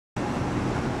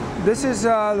This is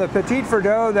the Petit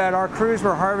Verdot that our crews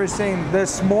were harvesting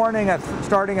this morning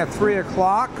starting at 3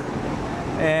 o'clock.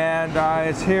 And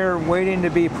it's here waiting to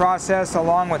be processed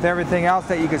along with everything else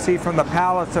that you can see from the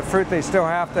pallets of fruit they still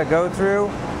have to go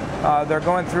through. They're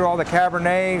going through all the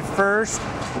Cabernet first,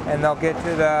 and they'll get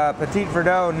to the Petit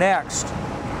Verdot next.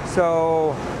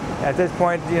 So at this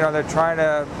point, you know, they're trying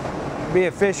to be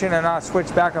efficient and not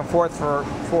switch back and forth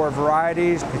for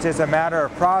varieties. It's just a matter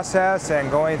of process and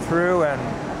going through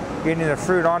and getting the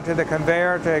fruit onto the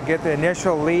conveyor to get the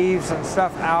initial leaves and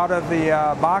stuff out of the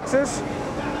boxes,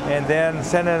 and then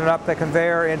sending it up the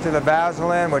conveyor into the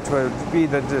Vaseline, which would be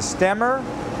the destemmer.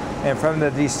 And from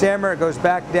the destemmer, it goes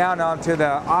back down onto the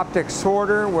optic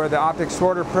sorter, where the optic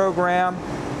sorter program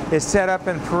is set up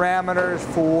in parameters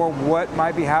for what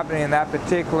might be happening in that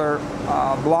particular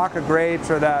block of grapes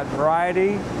or that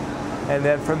variety. And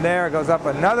then from there, it goes up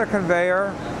another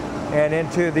conveyor and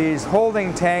into these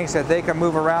holding tanks that they can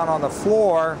move around on the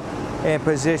floor and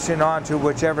position onto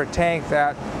whichever tank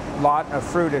that lot of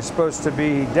fruit is supposed to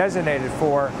be designated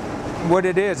for. What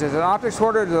it is an optic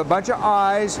sorter with a bunch of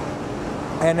eyes,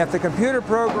 and if the computer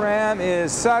program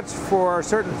is such for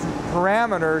certain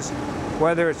parameters,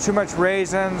 whether it's too much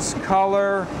raisins,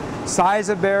 color, size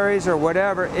of berries, or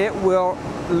whatever, it will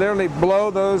literally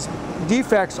blow those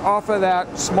defects off of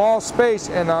that small space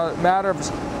in a matter of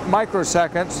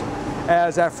microseconds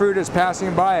as that fruit is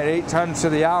passing by at 8 tons to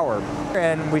the hour.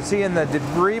 And we see in the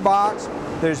debris box,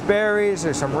 there's berries,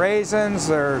 there's some raisins,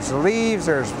 there's leaves,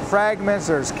 there's fragments,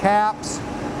 there's caps,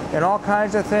 and all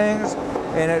kinds of things.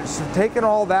 And it's taken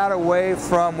all that away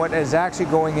from what is actually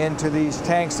going into these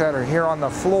tanks that are here on the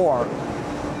floor.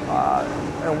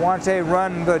 And once they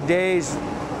run the day's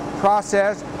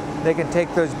process, they can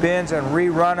take those bins and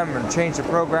rerun them and change the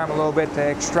program a little bit to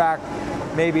extract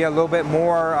maybe a little bit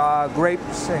more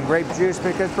grapes and grape juice,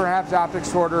 because perhaps the optic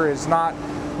sorter is not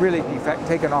really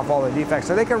taking off all the defects.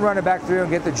 So they can run it back through and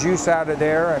get the juice out of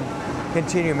there and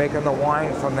continue making the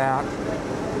wine from that.